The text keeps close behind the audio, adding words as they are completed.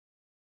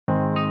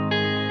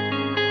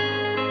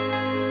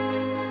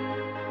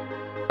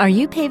Are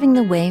you paving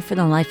the way for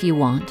the life you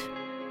want?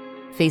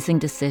 Facing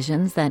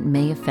decisions that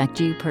may affect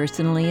you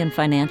personally and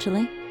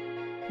financially?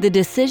 The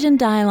Decision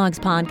Dialogues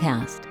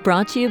podcast,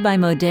 brought to you by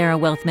Modera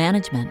Wealth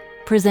Management,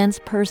 presents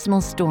personal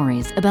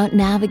stories about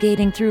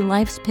navigating through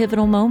life's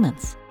pivotal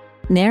moments.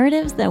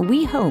 Narratives that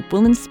we hope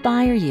will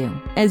inspire you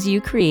as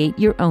you create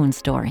your own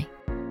story.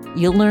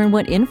 You'll learn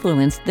what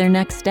influenced their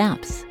next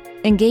steps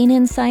and gain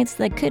insights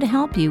that could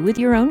help you with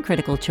your own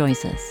critical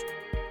choices.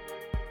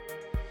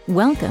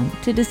 Welcome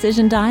to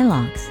Decision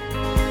Dialogues.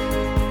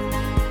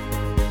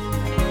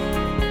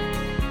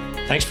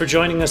 Thanks for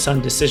joining us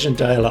on Decision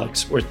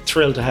Dialogues. We're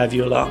thrilled to have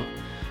you along.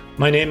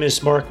 My name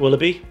is Mark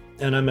Willoughby,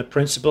 and I'm a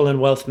Principal and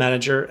Wealth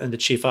Manager and the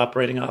Chief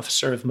Operating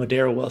Officer of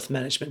Modera Wealth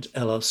Management,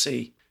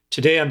 LLC.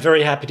 Today, I'm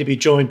very happy to be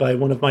joined by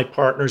one of my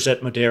partners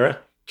at Modera,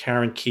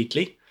 Karen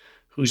Keatley,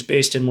 who's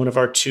based in one of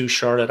our two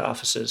Charlotte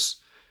offices.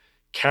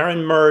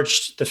 Karen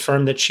merged the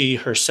firm that she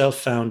herself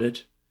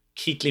founded,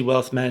 Keatley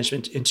Wealth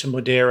Management, into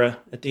Modera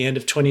at the end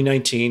of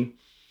 2019,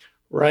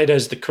 right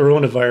as the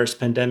coronavirus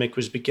pandemic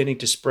was beginning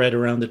to spread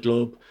around the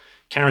globe.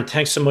 Karen,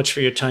 thanks so much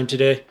for your time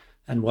today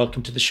and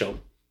welcome to the show.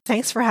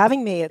 Thanks for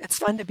having me. It's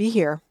fun to be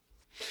here.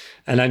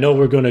 And I know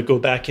we're going to go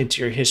back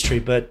into your history,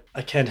 but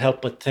I can't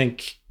help but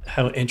think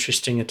how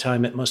interesting a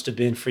time it must have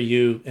been for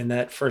you in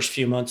that first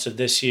few months of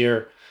this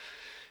year.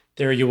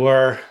 There you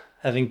are,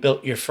 having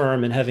built your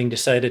firm and having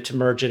decided to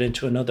merge it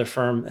into another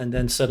firm, and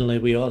then suddenly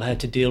we all had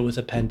to deal with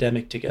a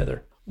pandemic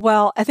together.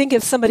 Well, I think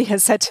if somebody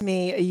had said to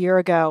me a year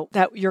ago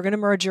that you're going to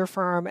merge your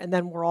firm and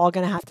then we're all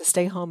going to have to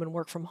stay home and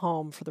work from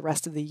home for the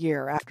rest of the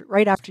year,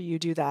 right after you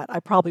do that,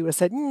 I probably would have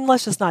said,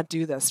 let's just not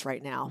do this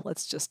right now.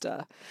 Let's just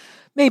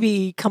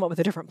maybe come up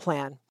with a different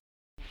plan.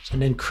 It's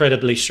an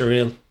incredibly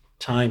surreal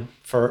time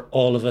for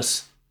all of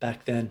us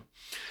back then.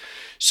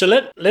 So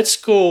let's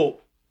go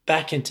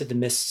back into the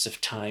mists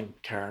of time,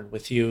 Karen,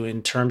 with you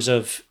in terms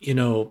of,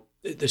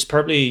 there's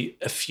probably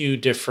a few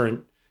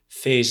different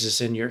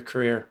phases in your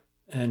career.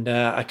 And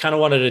I kind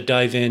of wanted to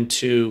dive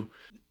into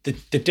the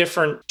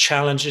different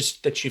challenges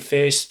that you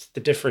faced, the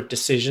different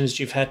decisions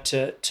you've had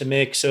to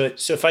make. So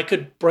if I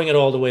could bring it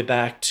all the way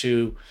back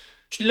to,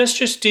 let's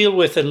just deal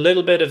with a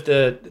little bit of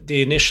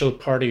the initial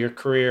part of your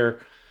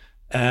career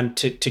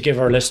to give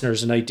our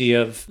listeners an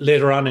idea of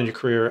later on in your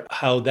career,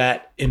 how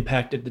that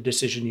impacted the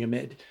decision you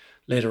made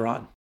later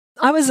on.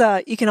 I was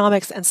an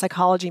economics and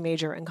psychology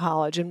major in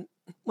college. And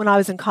when I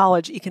was in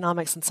college,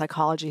 economics and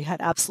psychology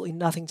had absolutely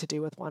nothing to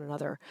do with one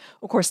another.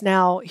 Of course,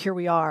 now here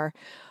we are,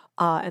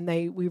 and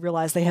we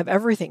realize they have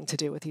everything to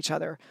do with each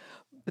other.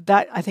 But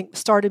that, I think,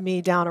 started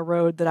me down a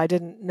road that I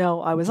didn't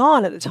know I was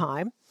on at the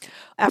time.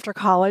 After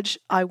college,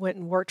 I went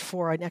and worked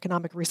for an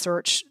economic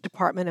research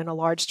department in a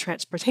large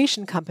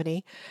transportation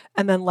company,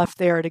 and then left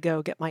there to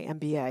go get my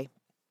MBA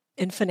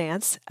in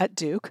finance at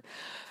Duke.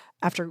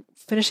 After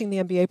finishing the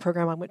MBA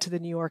program, I went to the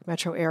New York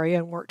metro area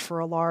and worked for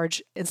a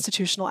large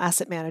institutional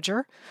asset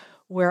manager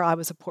where I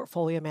was a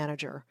portfolio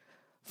manager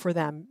for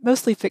them,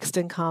 mostly fixed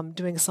income,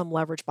 doing some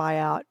leverage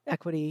buyout,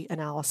 equity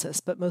analysis,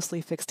 but mostly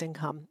fixed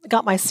income. I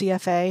got my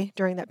CFA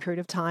during that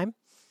period of time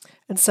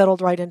and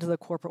settled right into the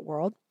corporate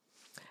world,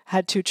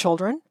 had 2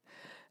 children,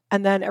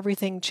 and then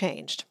everything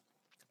changed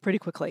pretty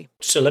quickly.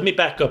 So let me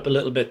back up a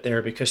little bit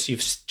there, because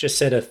you've just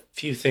said a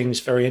few things,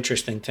 very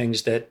interesting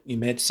things that you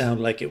made sound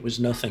like it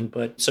was nothing,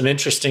 but some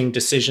interesting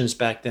decisions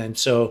back then.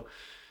 So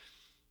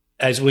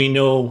as we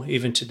know,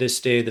 even to this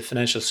day, the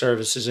financial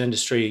services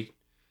industry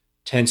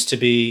tends to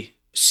be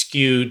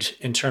skewed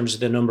in terms of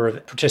the number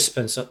of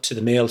participants up to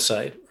the male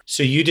side.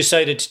 So you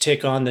decided to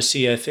take on the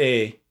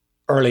CFA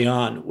early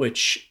on,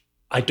 which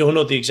I don't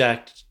know the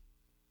exact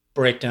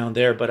breakdown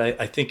there, but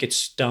I think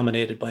it's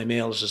dominated by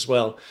males as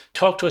well.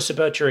 Talk to us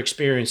about your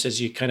experience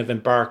as you kind of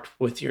embarked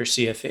with your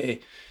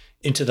CFA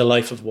into the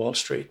life of Wall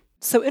Street.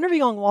 So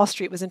interviewing on Wall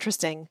Street was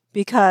interesting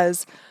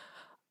because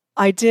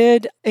I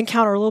did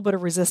encounter a little bit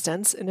of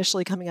resistance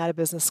initially coming out of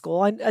business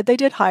school. They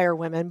did hire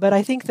women, but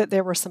I think that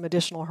there were some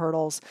additional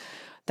hurdles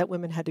that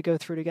women had to go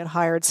through to get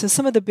hired. So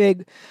some of the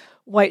big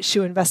white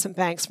shoe investment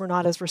banks were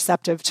not as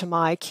receptive to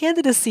my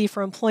candidacy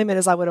for employment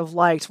as I would have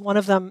liked. One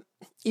of them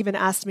even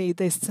asked me,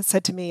 they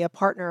said to me, a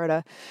partner at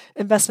an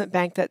investment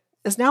bank that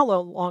is now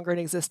no longer in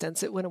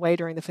existence. It went away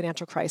during the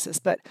financial crisis,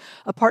 but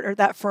a partner at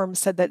that firm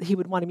said that he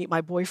would want to meet my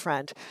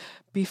boyfriend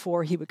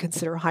before he would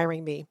consider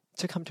hiring me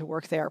to come to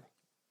work there.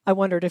 I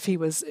wondered if he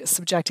was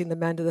subjecting the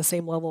men to the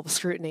same level of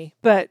scrutiny,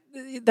 but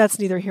that's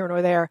neither here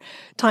nor there.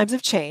 Times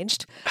have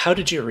changed. How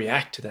did you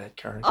react to that,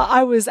 Karen?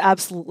 I was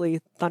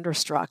absolutely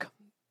thunderstruck.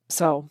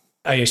 So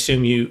I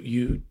assume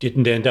you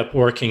didn't end up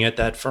working at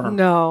that firm.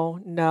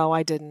 No,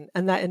 I didn't.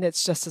 And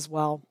it's just as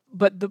well.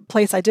 But the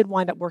place I did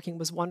wind up working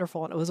was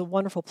wonderful. And it was a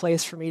wonderful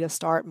place for me to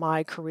start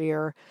my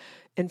career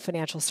in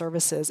financial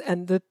services.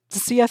 And the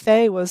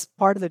CFA was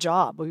part of the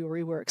job.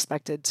 We were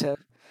expected to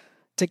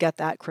get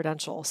that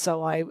credential.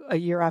 So a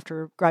year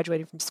after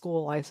graduating from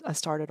school, I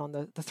started on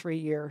the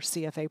 3-year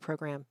CFA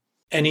program.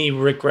 Any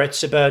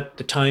regrets about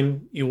the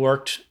time you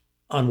worked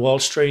on Wall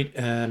Street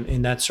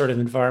in that sort of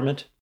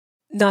environment?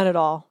 None at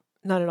all.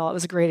 It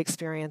was a great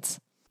experience.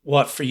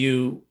 what for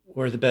you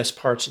were the best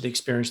parts of the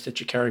experience that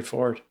you carried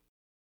forward?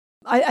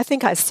 I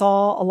think I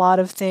saw a lot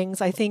of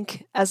things. I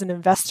think as an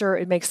investor,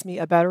 it makes me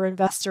a better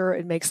investor.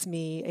 It makes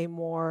me a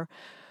more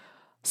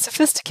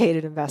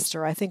sophisticated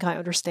investor. I think I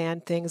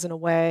understand things in a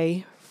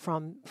way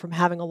from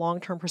having a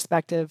long-term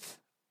perspective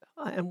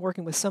and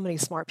working with so many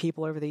smart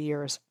people over the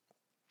years.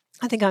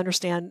 I think I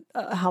understand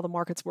how the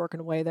markets work in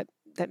a way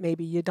that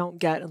maybe you don't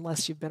get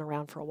unless you've been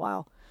around for a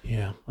while.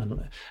 Yeah.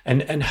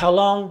 And how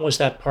long was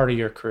that part of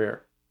your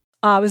career?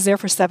 I was there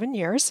for 7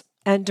 years.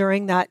 And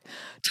during that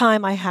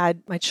time, I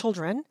had my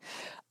children.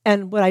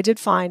 And what I did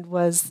find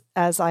was,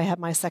 as I had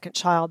my second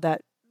child, that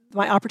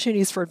my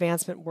opportunities for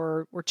advancement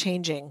were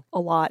changing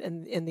a lot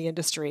in the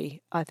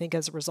industry, I think,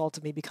 as a result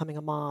of me becoming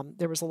a mom.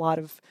 There was a lot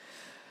of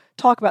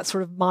talk about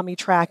sort of mommy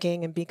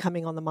tracking and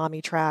becoming on the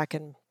mommy track,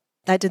 and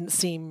that didn't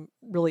seem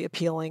really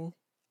appealing.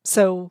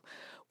 So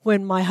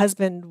when my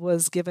husband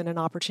was given an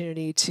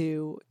opportunity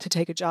to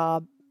take a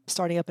job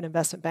starting up an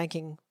investment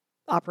banking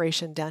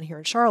operation down here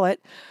in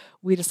Charlotte,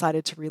 we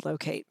decided to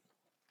relocate.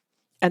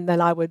 And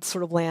then I would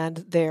sort of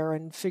land there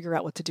and figure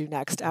out what to do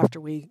next after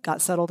we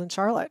got settled in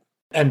Charlotte.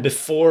 And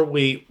before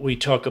we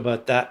talk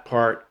about that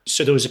part,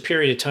 so there was a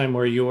period of time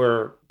where you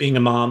were being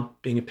a mom,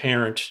 being a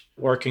parent,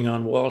 working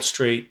on Wall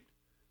Street.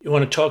 You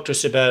want to talk to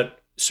us about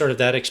sort of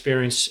that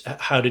experience?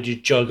 How did you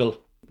juggle?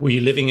 Were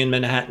you living in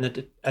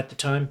Manhattan at the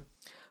time?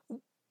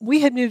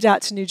 We had moved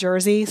out to New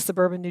Jersey,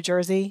 suburban New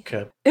Jersey.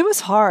 Okay. It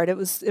was hard. I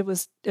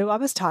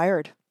was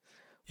tired.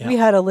 Yeah. We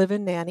had a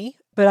live-in nanny,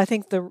 but I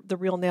think the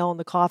real nail in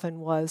the coffin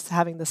was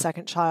having the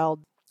second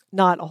child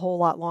not a whole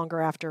lot longer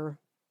after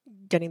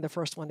getting the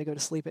first one to go to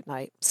sleep at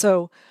night.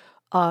 So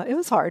it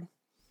was hard.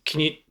 Can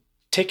you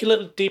take a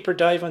little deeper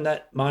dive on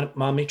that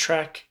mommy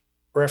track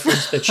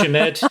reference that you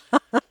made?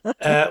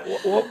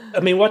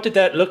 What did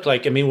that look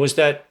like? I mean, was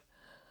that,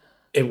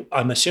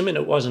 I'm assuming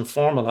it wasn't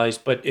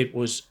formalized, but it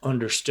was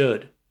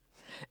understood.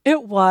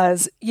 It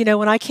was.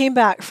 When I came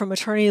back from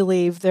maternity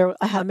leave,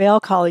 I had a male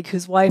colleague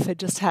whose wife had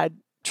just had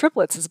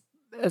triplets,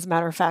 as a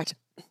matter of fact.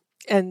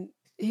 And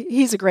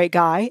he's a great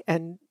guy,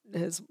 and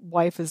his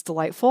wife is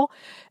delightful.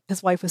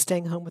 His wife was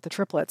staying home with the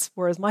triplets,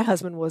 whereas my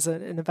husband was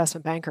an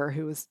investment banker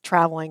who was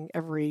traveling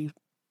every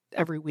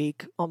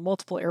week on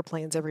multiple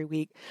airplanes every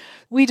week.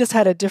 We just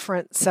had a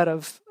different set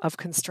of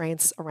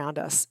constraints around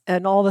us.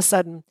 And all of a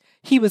sudden,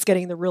 he was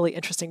getting the really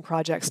interesting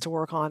projects to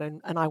work on,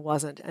 and I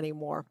wasn't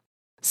anymore.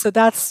 So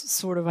that's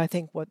sort of, I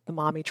think, what the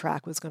mommy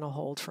track was going to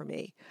hold for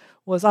me,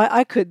 was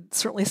I could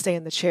certainly stay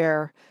in the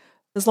chair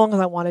as long as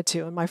I wanted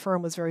to, and my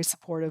firm was very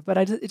supportive, but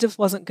it just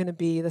wasn't going to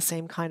be the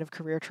same kind of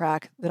career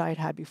track that I had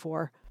had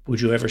before.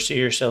 Would you ever see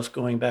yourself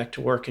going back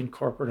to work in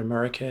corporate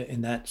America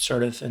in that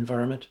sort of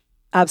environment?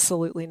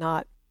 Absolutely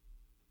not.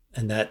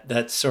 And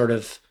that sort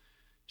of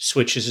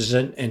switches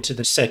us into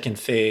the second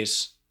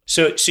phase.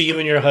 So you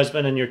and your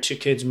husband and your two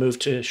kids moved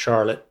to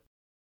Charlotte.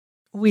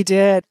 We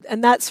did.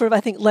 And that sort of,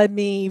 I think, led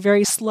me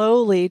very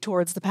slowly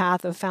towards the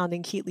path of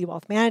founding Keatley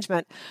Wealth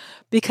Management,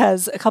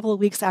 because a couple of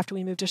weeks after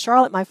we moved to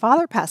Charlotte, my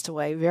father passed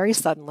away very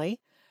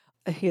suddenly.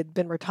 He had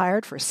been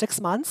retired for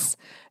 6 months,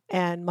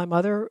 and my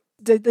mother,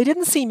 they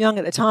didn't seem young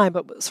at the time,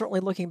 but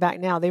certainly looking back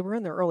now, they were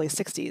in their early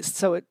 60s.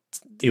 So it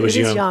is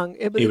young.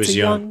 He was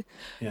young.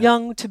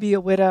 Young to be a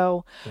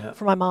widow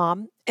for my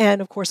mom. And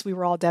of course, we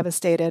were all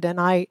devastated. And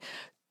I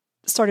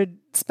started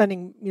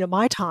spending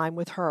my time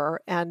with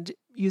her and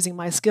using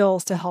my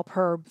skills to help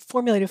her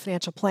formulate a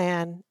financial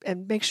plan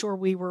and make sure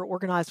we were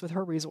organized with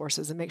her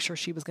resources and make sure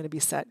she was going to be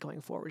set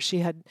going forward. She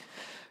had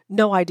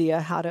no idea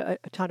how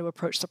to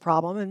approach the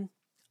problem, and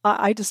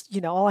I just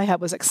all I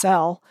had was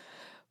Excel,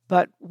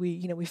 but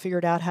we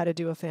figured out how to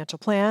do a financial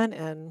plan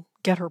and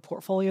get her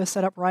portfolio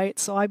set up right.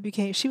 So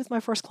she was my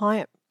first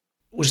client.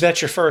 Was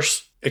that your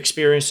first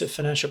experience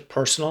of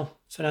personal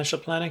financial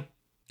planning?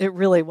 It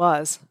really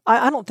was.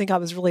 I don't think I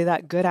was really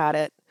that good at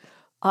it.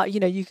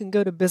 You can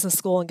go to business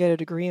school and get a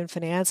degree in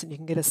finance, and you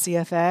can get a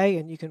CFA,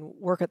 and you can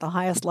work at the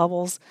highest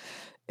levels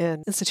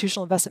in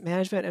institutional investment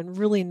management and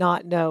really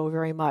not know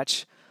very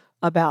much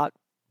about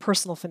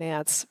personal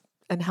finance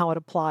and how it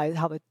applies,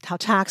 how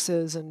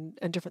taxes and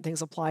different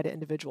things apply to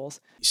individuals.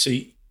 So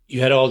you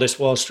had all this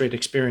Wall Street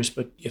experience,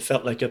 but you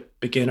felt like a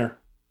beginner.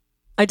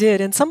 I did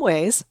in some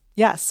ways.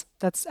 Yes,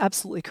 that's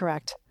absolutely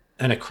correct.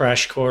 And a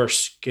crash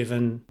course,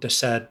 given the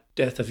sad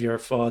death of your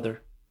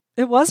father.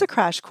 It was a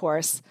crash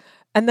course.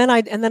 And then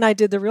I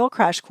did the real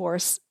crash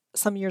course.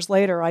 Some years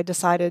later, I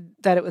decided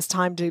that it was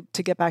time to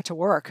get back to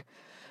work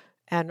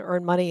and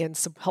earn money and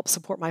help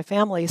support my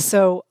family.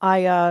 So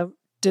I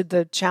did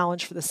the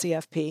challenge for the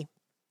CFP.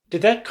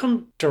 Did that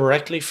come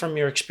directly from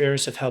your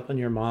experience of helping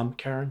your mom,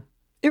 Karen?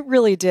 It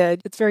really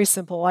did. It's very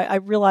simple. I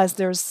realized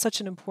there's such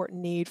an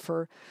important need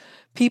for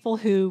people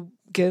who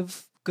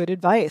give good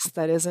advice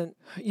that isn't,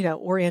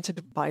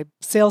 oriented by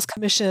sales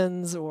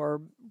commissions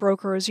or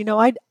brokers.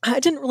 I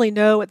didn't really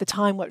know at the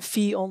time what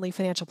fee-only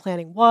financial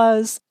planning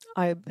was.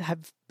 I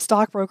have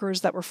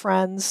stockbrokers that were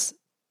friends,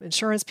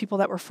 insurance people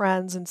that were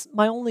friends, and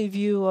my only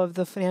view of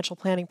the financial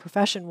planning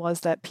profession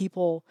was that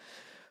people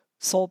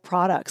sold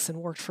products and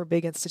worked for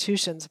big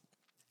institutions.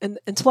 And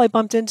until I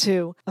bumped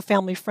into a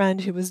family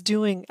friend who was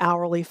doing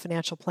hourly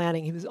financial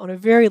planning. He was on a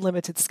very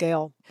limited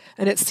scale.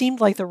 And it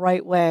seemed like the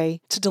right way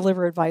to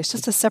deliver advice,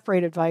 just to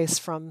separate advice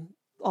from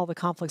all the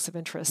conflicts of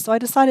interest. So I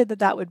decided that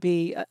that would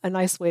be a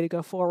nice way to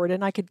go forward.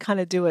 And I could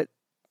kind of do it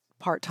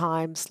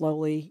part-time,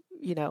 slowly,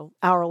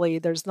 hourly.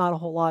 There's not a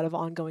whole lot of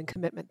ongoing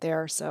commitment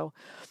there. So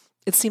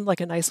it seemed like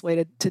a nice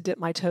way to dip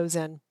my toes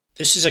in.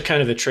 This is a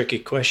kind of a tricky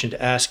question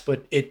to ask,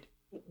 but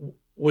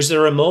was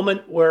there a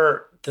moment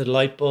where the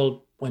light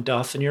bulb went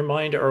off in your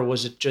mind, or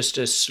was it just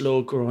a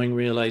slow growing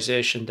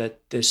realization that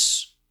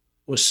this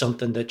was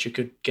something that you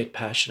could get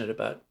passionate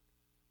about?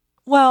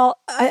 Well,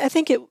 I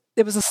think it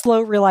was a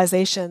slow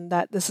realization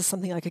that this is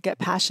something I could get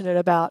passionate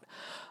about.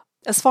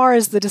 As far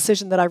as the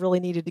decision that I really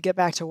needed to get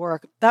back to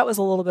work, that was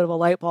a little bit of a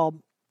light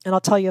bulb. And I'll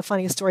tell you a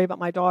funny story about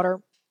my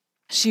daughter.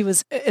 She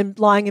was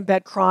lying in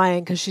bed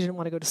crying because she didn't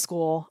want to go to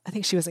school. I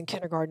think she was in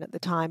kindergarten at the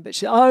time,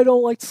 but I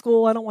don't like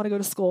school. I don't want to go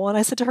to school. And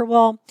I said to her,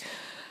 well,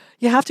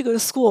 you have to go to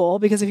school,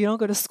 because if you don't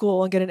go to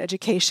school and get an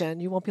education,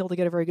 you won't be able to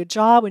get a very good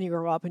job when you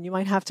grow up, and you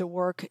might have to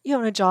work,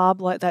 in a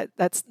job like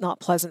that's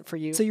not pleasant for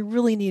you. So you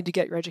really need to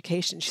get your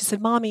education. She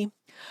said, Mommy,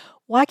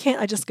 why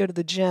can't I just go to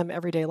the gym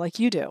every day like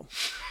you do?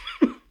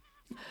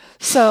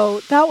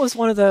 So that was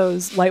one of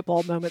those light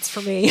bulb moments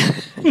for me.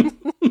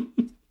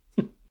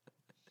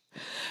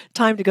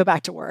 Time to go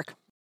back to work.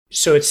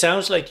 So it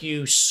sounds like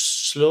you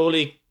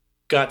slowly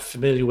got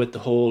familiar with the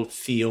whole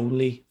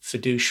fee-only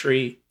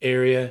fiduciary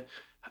area.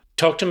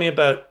 Talk to me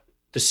about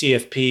the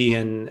CFP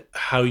and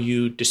how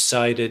you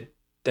decided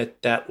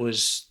that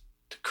was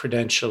the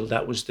credential,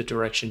 that was the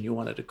direction you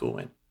wanted to go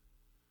in.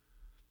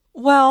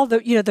 Well, the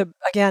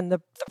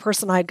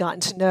person I had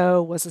gotten to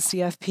know was a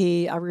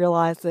CFP. I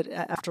realized that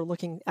after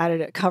looking at it,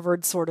 it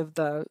covered sort of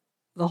the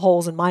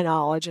holes in my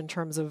knowledge in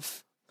terms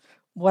of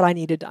what I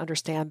needed to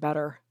understand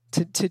better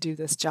to do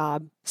this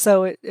job.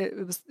 So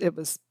it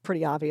was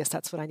pretty obvious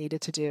that's what I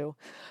needed to do.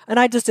 And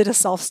I just did a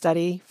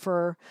self-study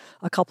for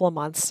a couple of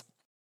months.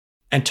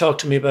 And talk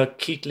to me about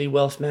Keatley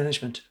Wealth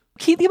Management.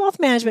 Keatley Wealth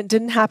Management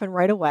didn't happen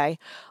right away.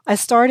 I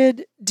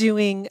started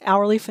doing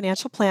hourly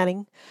financial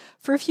planning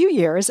for a few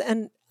years,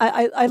 and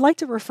I like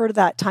to refer to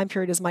that time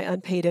period as my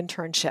unpaid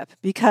internship,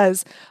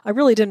 because I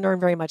really didn't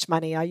earn very much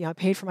money. I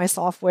paid for my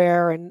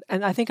software, and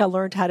I think I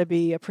learned how to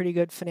be a pretty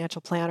good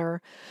financial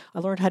planner. I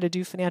learned how to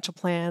do financial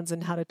plans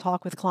and how to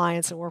talk with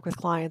clients and work with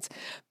clients.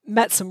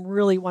 Met some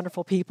really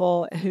wonderful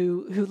people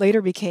who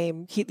later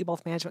became Keatley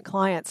Wealth Management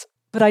clients.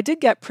 But I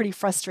did get pretty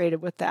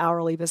frustrated with the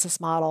hourly business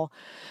model,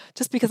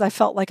 just because I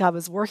felt like I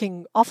was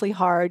working awfully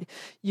hard.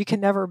 You can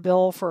never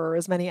bill for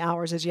as many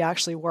hours as you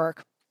actually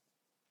work,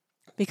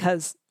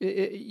 because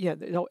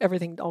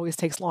everything always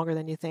takes longer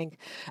than you think.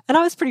 And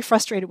I was pretty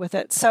frustrated with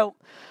it. So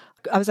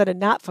I was at a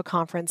NAPFA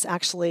conference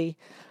actually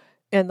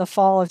in the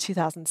fall of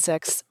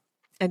 2006,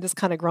 and just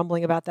kind of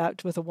grumbling about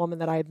that with a woman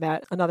that I had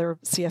met, another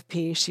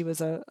CFP. She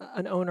was an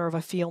owner of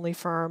a fee-only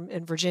firm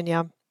in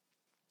Virginia.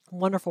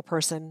 Wonderful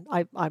person.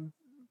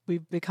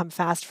 We've become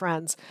fast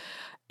friends.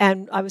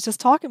 And I was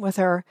just talking with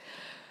her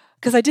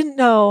because I didn't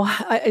know,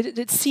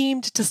 it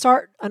seemed to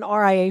start an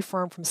RIA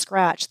firm from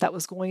scratch that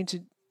was going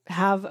to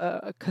have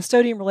a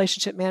custodian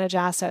relationship, manage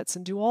assets,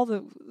 and do all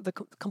the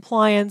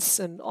compliance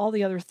and all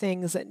the other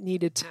things that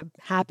needed to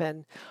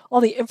happen,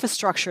 all the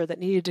infrastructure that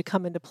needed to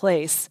come into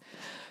place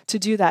to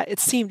do that. It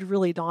seemed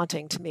really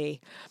daunting to me.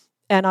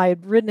 And I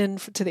had ridden in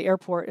to the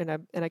airport in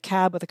a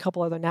cab with a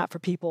couple other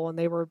NAPFA people, and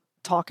they were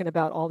talking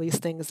about all these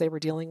things they were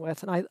dealing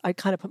with. And I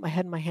kind of put my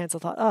head in my hands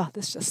and thought, oh,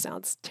 this just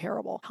sounds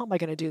terrible. How am I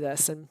going to do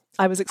this? And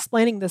I was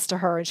explaining this to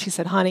her, and she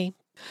said, honey,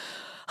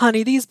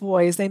 these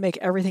boys, they make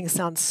everything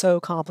sound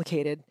so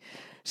complicated.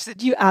 She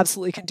said, you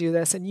absolutely can do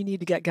this, and you need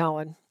to get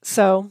going.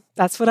 So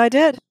that's what I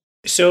did.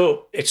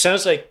 So it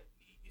sounds like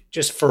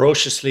just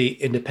ferociously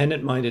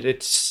independent-minded.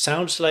 It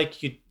sounds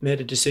like you made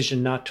a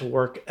decision not to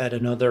work at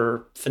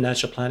another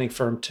financial planning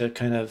firm to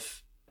kind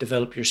of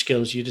develop your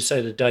skills. You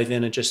decided to dive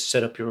in and just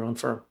set up your own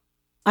firm.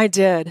 I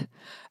did.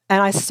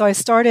 And I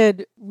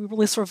started, we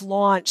really sort of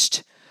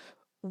launched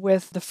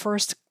with the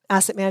first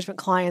asset management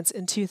clients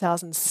in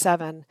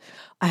 2007.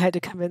 I had to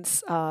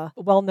convince a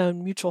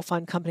well-known mutual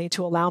fund company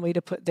to allow me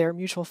to put their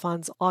mutual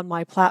funds on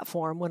my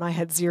platform when I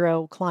had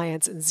 0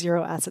 clients and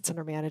 0 assets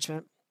under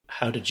management.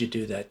 How did you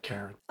do that,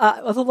 Karen?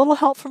 With a little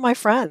help from my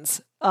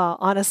friends.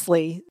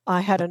 Honestly,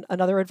 I had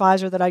another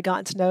advisor that I'd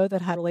gotten to know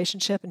that had a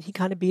relationship, and he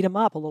kind of beat him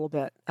up a little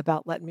bit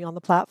about letting me on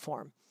the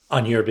platform.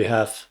 On your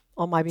behalf?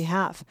 On my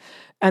behalf.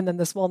 And then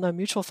this well-known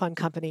mutual fund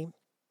company,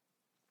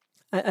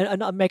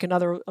 and I'll make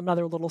another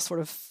little sort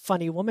of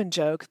funny woman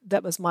joke.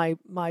 That was my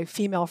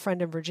female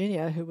friend in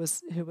Virginia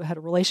who had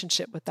a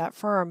relationship with that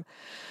firm.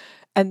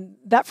 And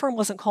that firm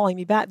wasn't calling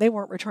me back. They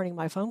weren't returning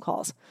my phone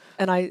calls.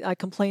 And I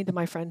complained to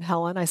my friend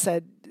Helen. I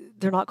said,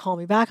 they're not calling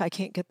me back. I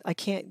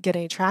can't get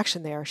any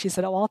traction there. She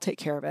said, oh, I'll take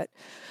care of it.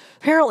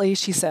 Apparently,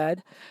 she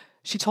said,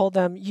 she told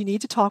them, you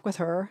need to talk with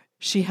her.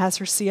 She has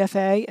her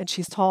CFA and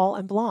she's tall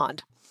and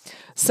blonde.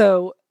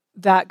 So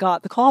that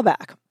got the call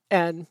back.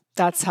 And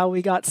that's how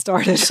we got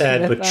started.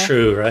 Sad but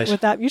true, right?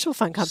 With that mutual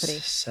fund company.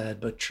 Sad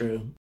but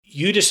true.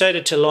 you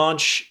decided to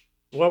launch.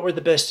 What were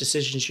the best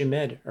decisions you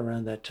made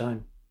around that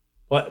time?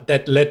 What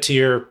that led to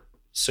your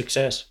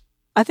success?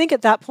 I think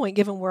at that point,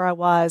 given where I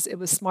was, it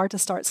was smart to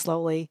start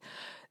slowly.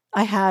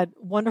 I had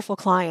wonderful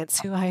clients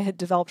who I had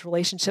developed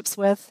relationships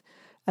with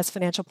as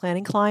financial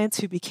planning clients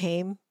who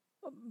became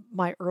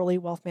my early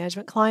wealth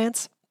management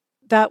clients.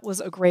 That was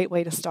a great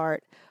way to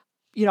start.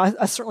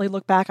 I certainly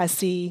look back, I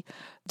see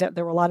that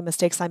there were a lot of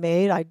mistakes I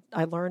made.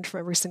 I learned from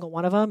every single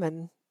one of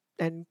them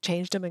and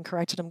changed them and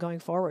corrected them going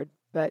forward.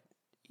 But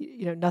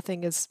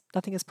nothing is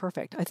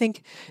perfect. I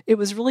think it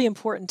was really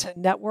important to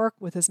network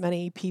with as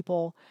many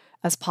people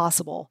as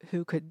possible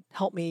who could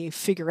help me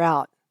figure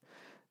out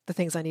the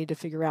things I needed to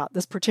figure out.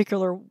 This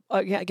particular,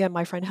 again,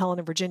 my friend Helen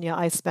in Virginia,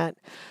 I spent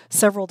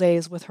several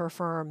days with her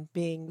firm,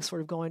 being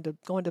sort of going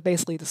to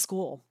basically the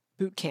school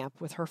boot camp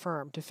with her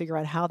firm to figure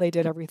out how they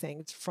did everything.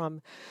 It's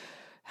from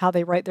how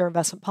they write their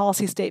investment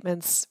policy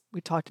statements.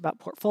 We talked about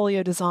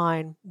portfolio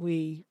design.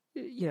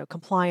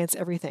 Compliance,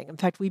 everything. In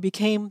fact, we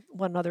became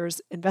one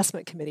another's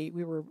investment committee.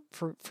 We were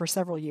for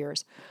several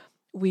years.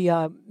 We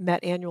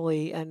met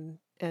annually and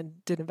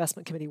did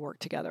investment committee work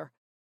together.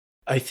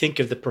 I think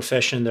of the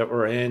profession that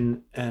we're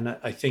in, and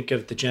I think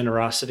of the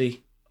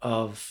generosity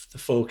of the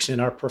folks in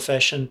our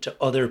profession to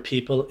other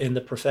people in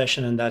the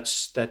profession, and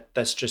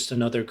that's just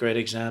another great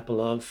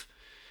example of,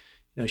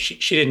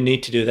 she didn't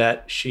need to do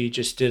that. She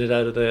just did it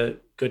out of the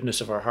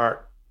goodness of her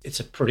heart. It's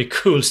a pretty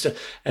cool stuff.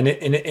 And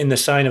in the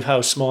sign of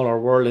how small our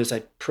world is,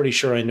 I'm pretty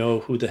sure I know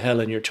who the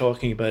Helen you're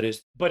talking about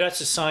is. But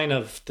that's a sign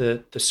of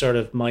the sort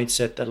of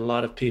mindset that a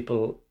lot of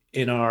people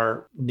in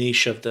our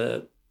niche of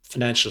the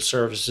financial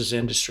services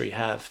industry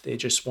have. They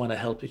just want to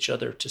help each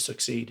other to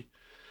succeed.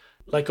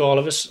 Like all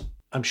of us,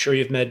 I'm sure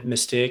you've made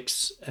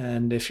mistakes.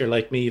 And if you're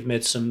like me, you've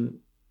made some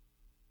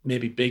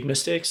maybe big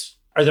mistakes.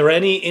 Are there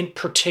any in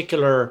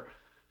particular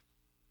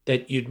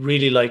that you'd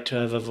really like to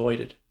have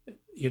avoided?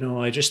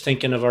 I just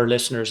thinking of our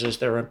listeners as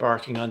they're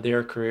embarking on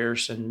their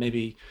careers and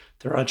maybe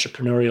their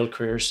entrepreneurial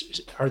careers.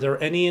 Are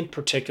there any in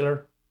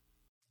particular?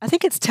 I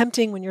think it's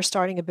tempting when you're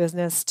starting a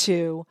business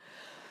to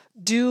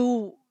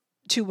do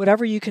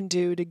whatever you can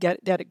do to get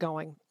it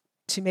going,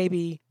 to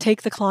maybe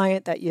take the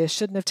client that you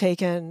shouldn't have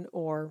taken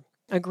or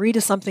agree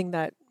to something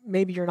that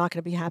maybe you're not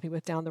going to be happy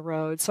with down the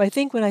road. So I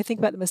think when I think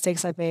about the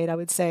mistakes I've made, I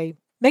would say,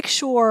 make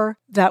sure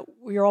that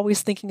you're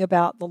always thinking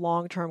about the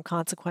long-term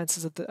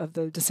consequences of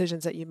the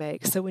decisions that you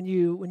make. So when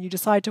you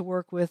decide to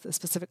work with a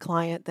specific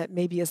client that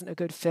maybe isn't a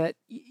good fit,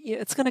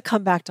 it's going to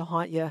come back to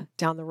haunt you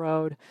down the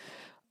road.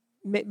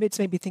 Maybe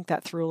think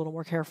that through a little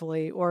more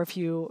carefully. Or if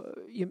you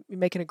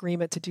make an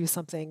agreement to do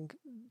something,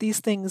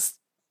 these things,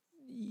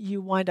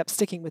 you wind up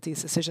sticking with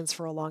these decisions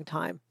for a long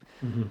time.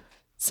 Mm-hmm.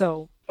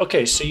 So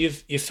okay, so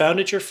you've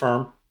founded your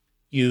firm,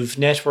 you've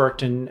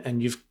networked,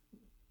 and you've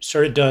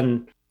sort of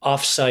done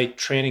off-site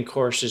training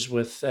courses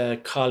with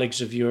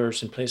colleagues of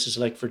yours in places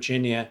like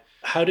Virginia.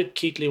 How did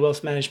Keatley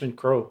Wealth Management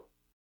grow?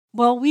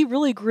 Well, we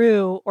really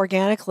grew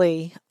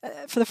organically.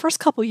 For the first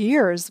couple of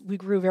years, we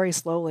grew very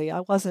slowly.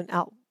 I wasn't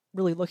out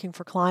really looking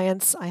for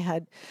clients. I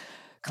had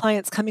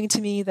clients coming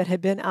to me that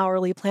had been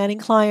hourly planning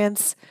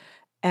clients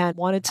and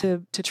wanted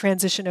to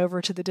transition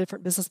over to the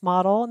different business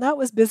model, and that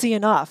was busy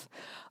enough.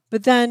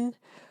 But then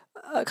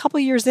a couple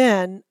of years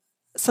in,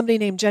 somebody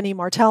named Jenny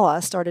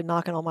Martella started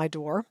knocking on my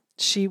door.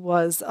 She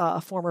was a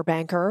former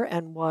banker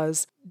and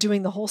was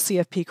doing the whole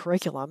CFP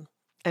curriculum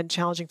and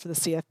challenging for the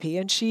CFP.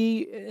 And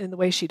she, in the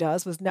way she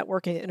does, was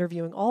networking and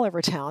interviewing all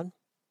over town.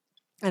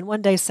 And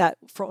one day sat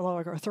for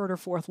like our third or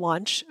fourth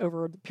lunch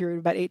over a period of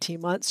about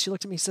 18 months. She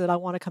looked at me and said, "I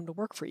want to come to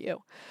work for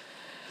you."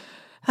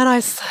 And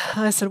I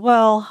said,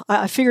 well,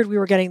 I figured we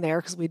were getting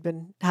there because we'd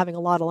been having a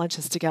lot of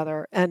lunches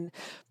together.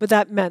 But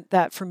that meant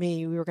that for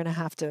me, I was going to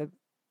have to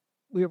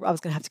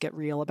get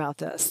real about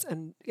this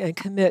and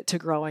commit to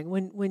growing.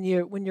 When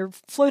you're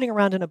floating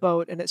around in a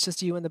boat and it's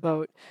just you and the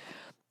boat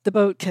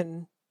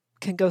can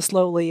go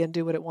slowly and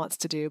do what it wants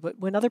to do. But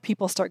when other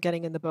people start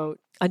getting in the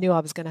boat, I knew I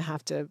was going to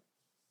have to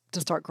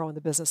start growing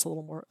the business a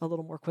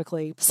little more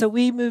quickly. So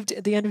we moved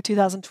at the end of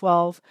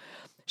 2012.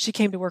 She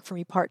came to work for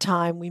me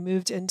part-time. We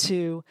moved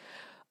into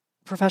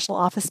professional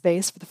office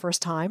space for the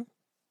first time,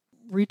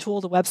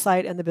 retooled the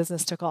website, and the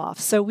business took off.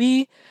 So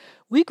we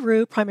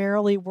grew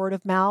primarily word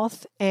of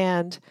mouth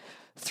and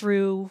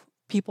through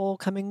people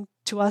coming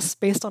to us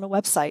based on a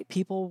website.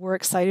 People were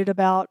excited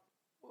about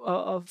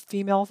a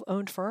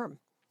female-owned firm.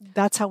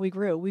 That's how we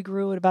grew. We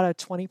grew at about a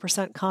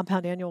 20%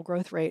 compound annual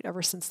growth rate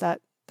ever since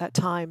that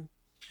time.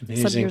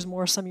 Amazing. Some years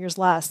more, some years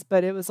less,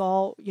 but it was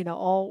all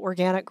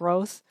organic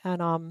growth,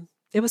 and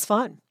it was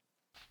fun.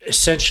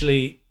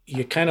 Essentially,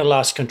 you kind of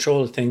lost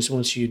control of things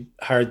once you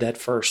hired that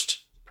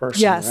first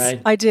person, yes,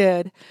 right? I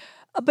did.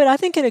 But I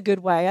think in a good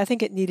way. I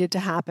think it needed to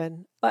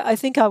happen. I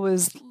think I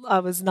was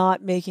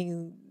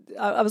letting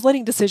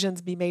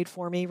decisions be made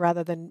for me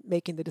rather than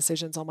making the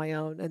decisions on my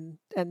own.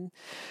 And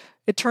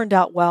it turned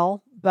out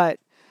well,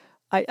 but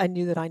I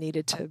knew that I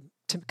needed to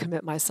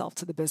commit myself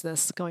to the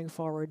business going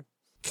forward.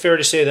 Fair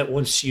to say that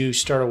once you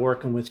started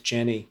working with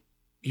Jenny,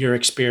 your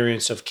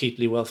experience of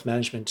Keatley Wealth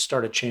Management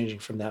started changing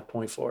from that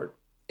point forward.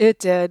 It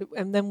did.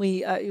 And then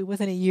we,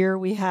 within a year,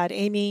 we had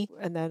Amy,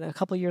 and then a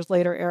couple of years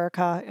later,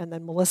 Erica, and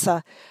then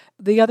Melissa.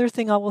 The other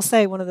thing I will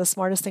say, one of the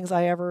smartest things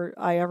I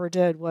ever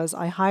did was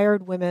I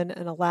hired women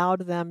and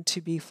allowed them to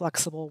be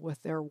flexible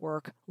with their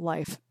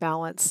work-life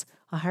balance.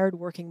 I hired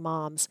working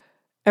moms.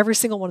 Every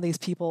single one of these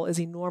people is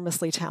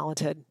enormously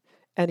talented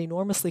and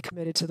enormously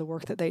committed to the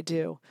work that they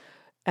do.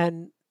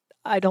 And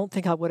I don't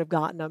think I would have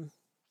gotten them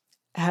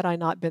had I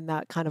not been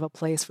that kind of a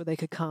place where they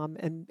could come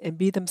and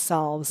be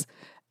themselves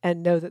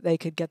and know that they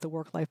could get the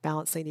work-life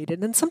balance they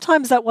needed. And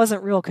sometimes that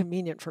wasn't real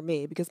convenient for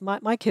me because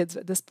my kids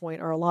at this point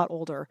are a lot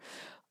older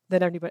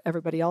than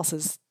everybody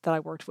else's that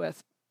I worked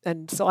with.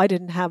 And so I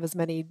didn't have as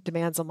many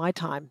demands on my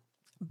time,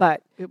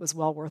 but it was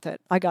well worth it.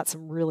 I got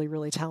some really,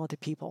 really talented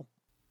people.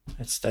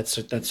 That's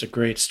a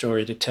great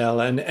story to tell.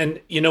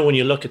 And you know, when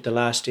you look at the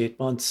last 8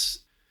 months,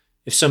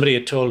 if somebody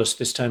had told us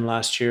this time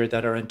last year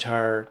that our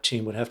entire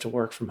team would have to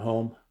work from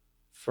home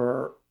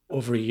for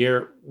over a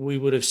year, we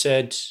would have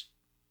said,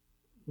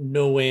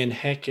 no way in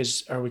heck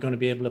are we going to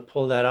be able to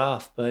pull that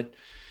off. But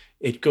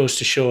it goes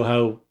to show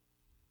how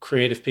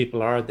creative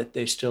people are, that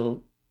they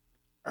still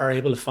are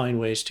able to find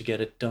ways to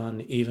get it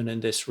done, even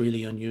in this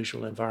really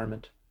unusual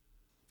environment.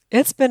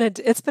 It's been a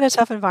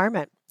tough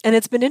environment, and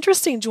it's been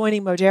interesting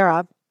joining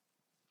Modera,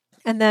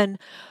 and then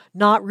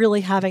not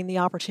really having the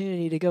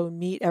opportunity to go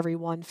meet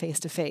everyone face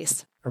to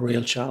face. A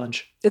real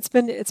challenge. It's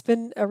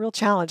been a real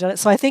challenge, and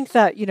so I think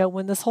that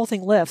when this whole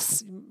thing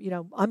lifts,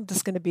 I'm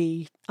going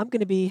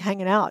to be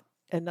hanging out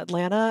in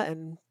Atlanta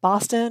and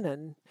Boston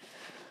and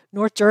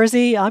North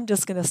Jersey. I'm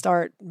just going to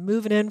start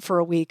moving in for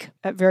a week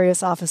at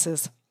various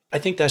offices. I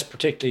think that's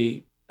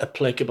particularly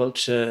applicable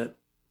to,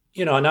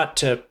 not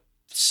to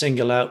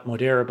single out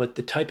Modera, but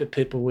the type of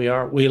people we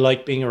are. We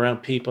like being around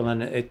people,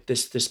 and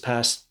this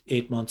past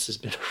 8 months has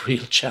been a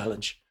real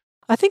challenge.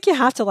 I think you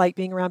have to like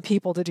being around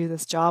people to do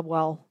this job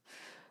well,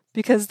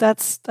 because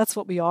that's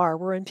what we are.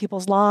 We're in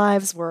people's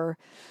lives. We're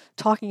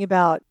talking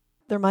about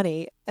their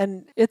money,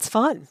 and it's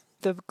fun.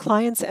 The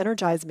clients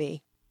energize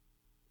me.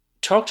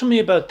 Talk to me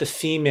about the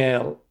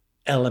female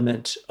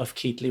element of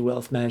Keatley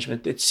Wealth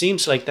Management. It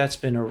seems like that's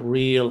been a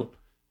real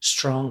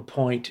strong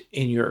point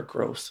in your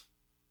growth.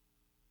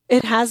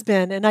 It has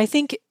been. And I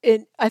think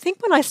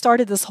when I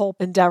started this whole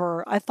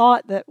endeavor, I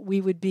thought that we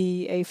would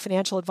be a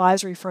financial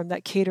advisory firm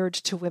that catered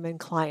to women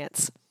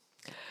clients.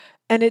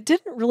 And it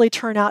didn't really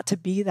turn out to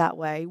be that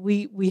way.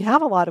 We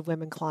have a lot of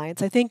women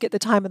clients. I think at the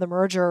time of the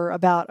merger,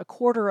 about a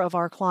quarter of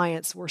our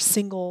clients were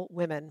single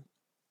women.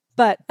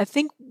 But I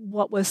think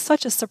what was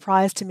such a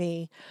surprise to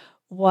me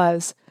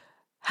was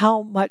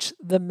how much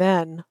the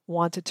men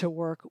wanted to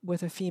work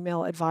with a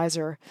female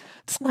advisor.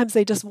 Sometimes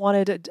they just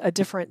wanted a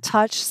different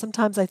touch.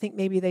 Sometimes I think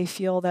maybe they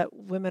feel that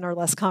women are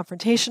less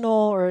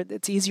confrontational, or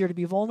it's easier to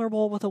be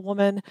vulnerable with a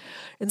woman.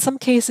 In some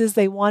cases,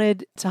 they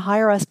wanted to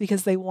hire us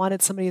because they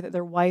wanted somebody that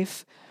their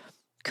wife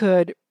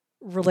could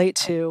relate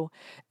to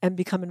and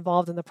become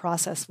involved in the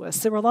process with.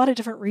 So there were a lot of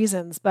different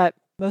reasons, but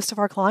most of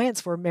our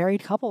clients were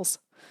married couples.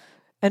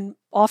 And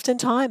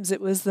oftentimes it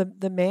was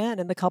the man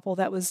in the couple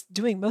that was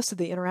doing most of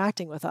the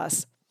interacting with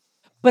us.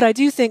 But I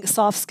do think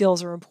soft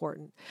skills are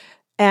important.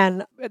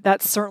 And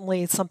that's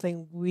certainly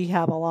something we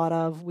have a lot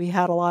of. We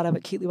had a lot of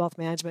at Keatley Wealth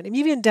Management. And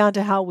even down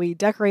to how we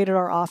decorated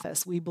our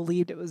office, we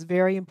believed it was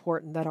very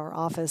important that our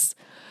office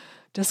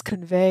just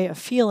convey a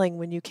feeling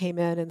when you came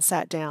in and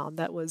sat down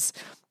that was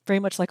very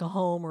much like a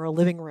home or a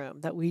living room,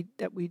 that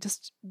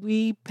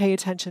we pay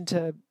attention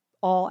to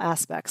all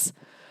aspects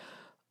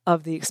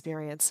of the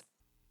experience.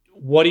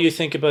 What do you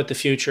think about the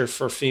future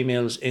for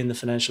females in the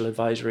financial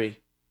advisory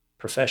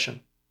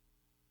profession?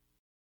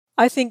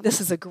 I think this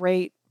is a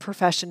great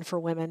profession for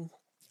women.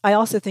 I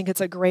also think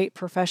it's a great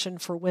profession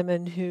for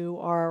women who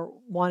are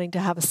wanting to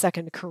have a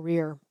second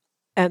career.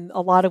 And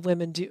a lot of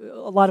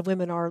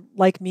women are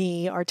like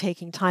me, are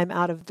taking time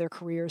out of their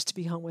careers to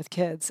be home with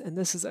kids. And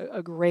this is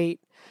a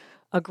great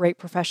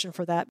profession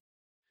for that.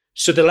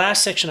 So the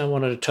last section I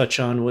wanted to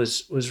touch on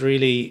was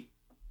really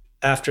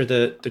after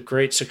the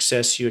great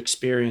success you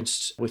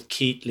experienced with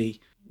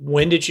Keatley.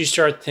 When did you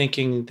start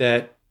thinking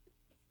that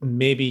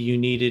maybe you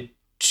needed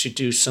to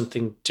do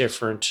something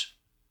different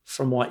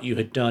from what you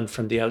had done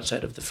from the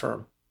outside of the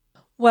firm?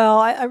 Well,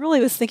 I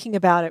really was thinking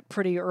about it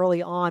pretty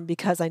early on,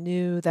 because I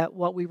knew that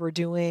what we were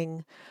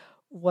doing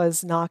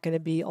was not going to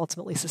be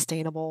ultimately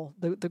sustainable.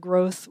 The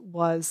growth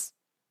was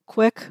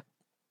quick.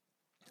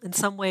 In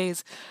some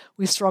ways,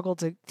 we struggled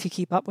to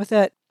keep up with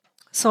it.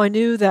 So I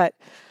knew that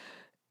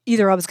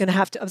either I was going to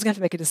have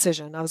to make a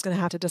decision. I was going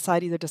to have to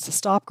decide either just to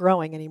stop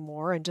growing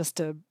anymore and just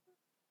to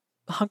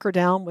hunker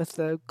down with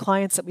the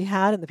clients that we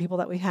had and the people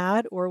that we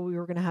had, or we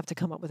were going to have to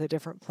come up with a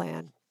different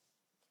plan.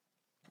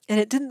 And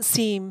it didn't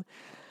seem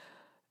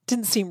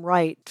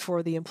right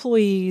for the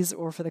employees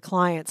or for the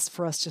clients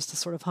for us just to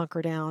sort of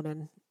hunker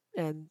down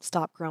and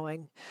stop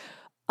growing.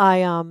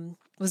 I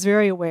was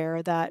very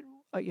aware that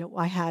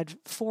I had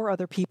 4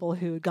 other people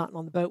who had gotten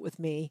on the boat with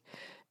me,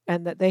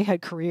 and that they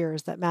had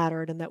careers that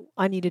mattered, and that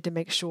I needed to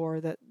make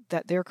sure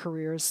that their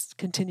careers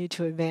continued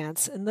to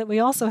advance. And that we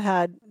also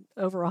had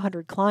over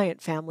 100 client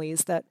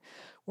families that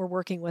were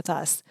working with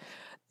us.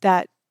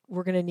 that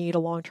we're going to need a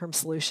long-term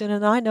solution.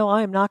 And I know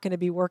I am not going to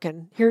be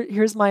working.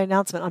 Here's my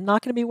announcement. I'm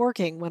not going to be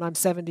working when I'm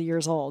 70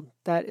 years old.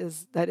 That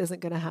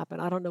isn't going to happen.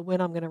 I don't know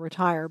when I'm going to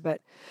retire,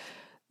 but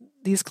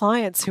these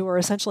clients who are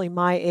essentially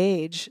my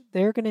age,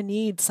 they're going to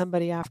need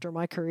somebody after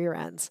my career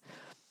ends.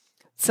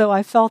 So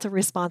I felt a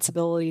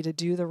responsibility to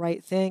do the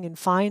right thing and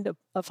find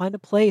a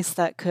place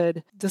that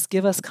could just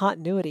give us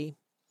continuity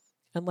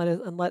and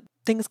let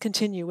things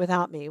continue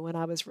without me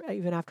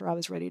even after I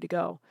was ready to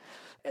go.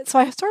 So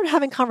I started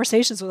having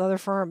conversations with other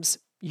firms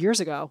years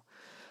ago,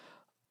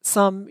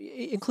 some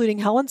including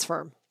Helen's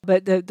firm.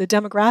 But the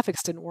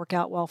demographics didn't work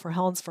out well for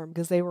Helen's firm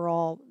because they were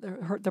all,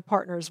 their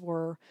partners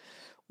were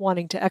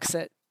wanting to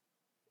exit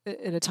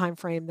in a time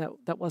frame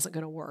that wasn't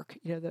going to work.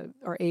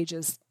 Our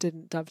ages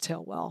didn't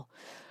dovetail well.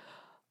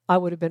 I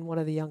would have been one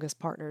of the youngest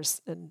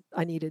partners, and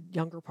I needed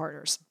younger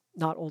partners,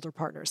 not older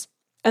partners.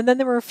 And then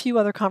there were a few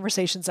other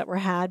conversations that were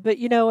had, but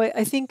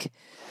I think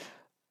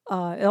it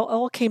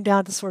all came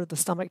down to sort of the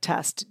stomach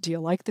test. Do you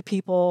like the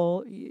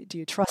people? Do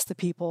you trust the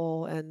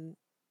people? And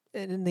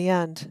in the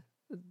end,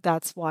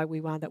 that's why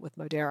we wound up with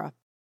Modera.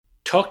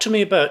 Talk to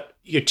me about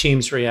your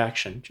team's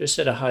reaction, just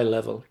at a high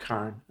level,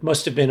 Karen. It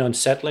must have been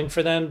unsettling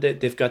for them.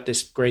 They've got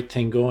this great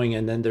thing going,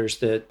 and then there's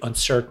the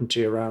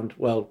uncertainty around,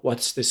 well,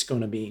 what's this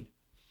going to mean?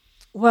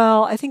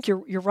 Well, I think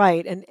you're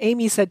right. And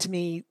Amy said to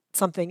me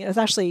something, it was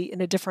actually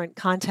in a different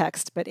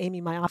context, but Amy,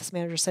 my office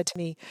manager, said to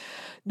me,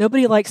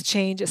 nobody likes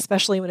change,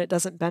 especially when it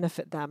doesn't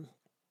benefit them.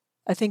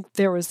 I think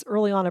there was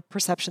early on a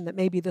perception that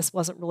maybe this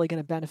wasn't really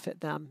going to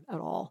benefit them at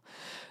all.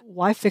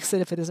 Why fix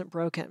it if it isn't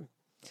broken?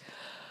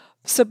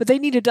 But they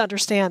needed to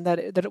understand that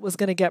it was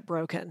going to get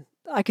broken.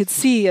 I could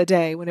see a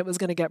day when it was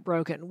going to get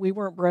broken. We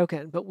weren't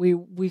broken, but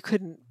we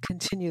couldn't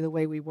continue the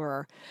way we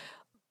were.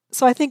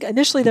 So I think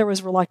initially there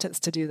was reluctance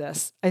to do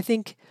this. I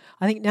think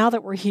now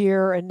that we're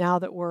here and now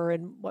that we're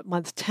in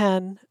month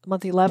 10,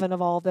 month 11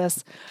 of all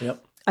this,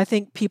 yep. I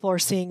think people are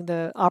seeing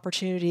the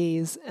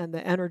opportunities and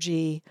the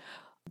energy,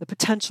 the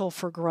potential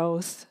for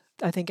growth.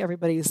 I think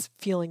everybody's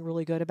feeling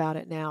really good about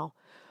it now.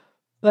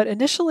 But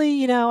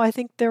initially, I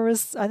think there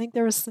was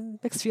some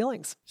mixed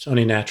feelings. It's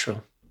only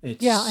natural. I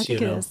think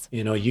it is.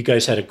 You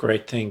guys had a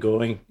great thing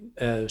going.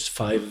 It was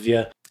 5 of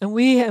you. And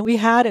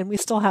we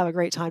still have a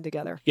great time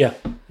together. Yeah,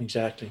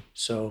 exactly.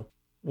 So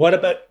what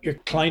about your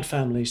client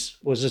families?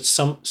 Was it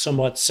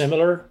somewhat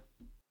similar?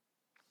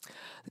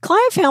 The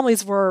client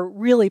families were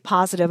really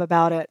positive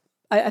about it.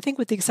 I think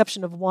with the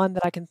exception of one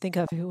that I can think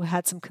of who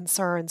had some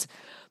concerns,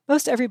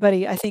 most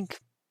everybody, I think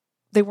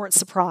they weren't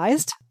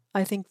surprised.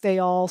 I think they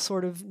all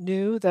sort of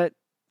knew that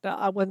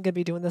I wasn't going to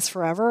be doing this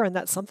forever and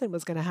that something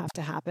was going to have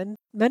to happen.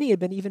 Many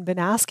had even been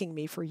asking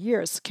me for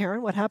years,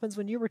 Karen, what happens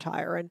when you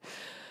retire? And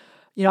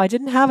I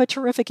didn't have a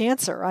terrific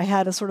answer. I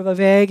had a sort of a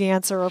vague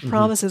answer of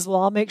promises.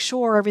 Well, I'll make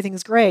sure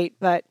everything's great,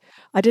 but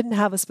I didn't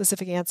have a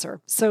specific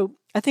answer. So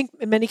I think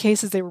in many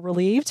cases they were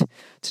relieved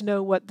to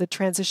know what the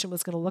transition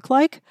was going to look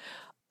like.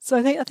 So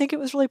I think it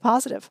was really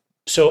positive.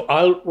 So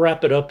I'll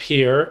wrap it up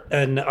here,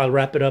 and I'll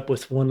wrap it up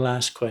with one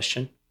last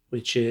question,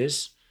 which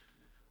is,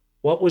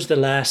 what was the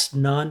last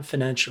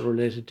non-financial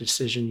related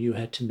decision you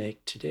had to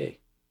make today?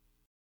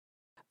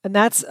 And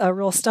that's a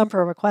real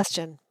stumper of a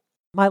question.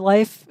 My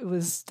life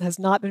has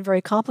not been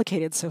very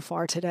complicated so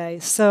far today.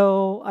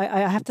 So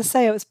I have to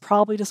say it was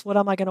probably just, what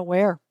am I going to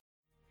wear?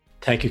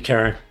 Thank you,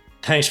 Karen.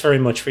 Thanks very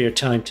much for your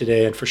time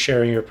today and for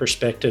sharing your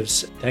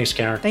perspectives. Thanks,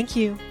 Karen. Thank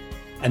you.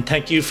 And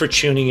thank you for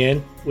tuning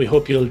in. We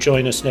hope you'll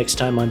join us next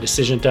time on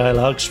Decision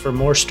Dialogues for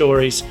more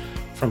stories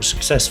from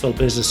successful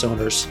business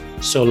owners.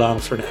 So long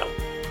for now.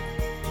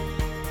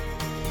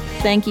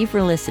 Thank you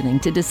for listening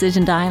to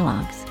Decision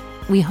Dialogues.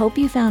 We hope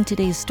you found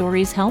today's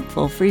stories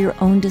helpful for your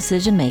own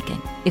decision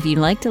making. If you'd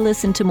like to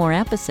listen to more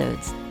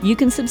episodes, you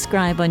can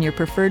subscribe on your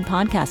preferred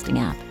podcasting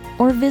app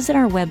or visit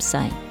our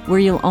website, where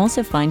you'll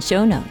also find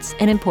show notes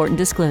and important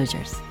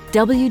disclosures.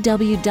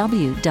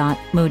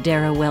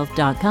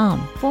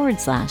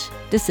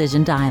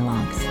 www.moderawealth.com/Decision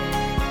Dialogues.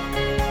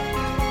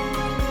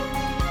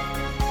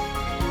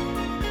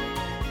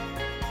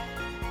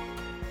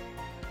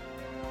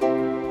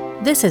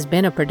 This has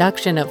been a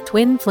production of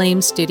Twin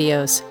Flame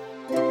Studios.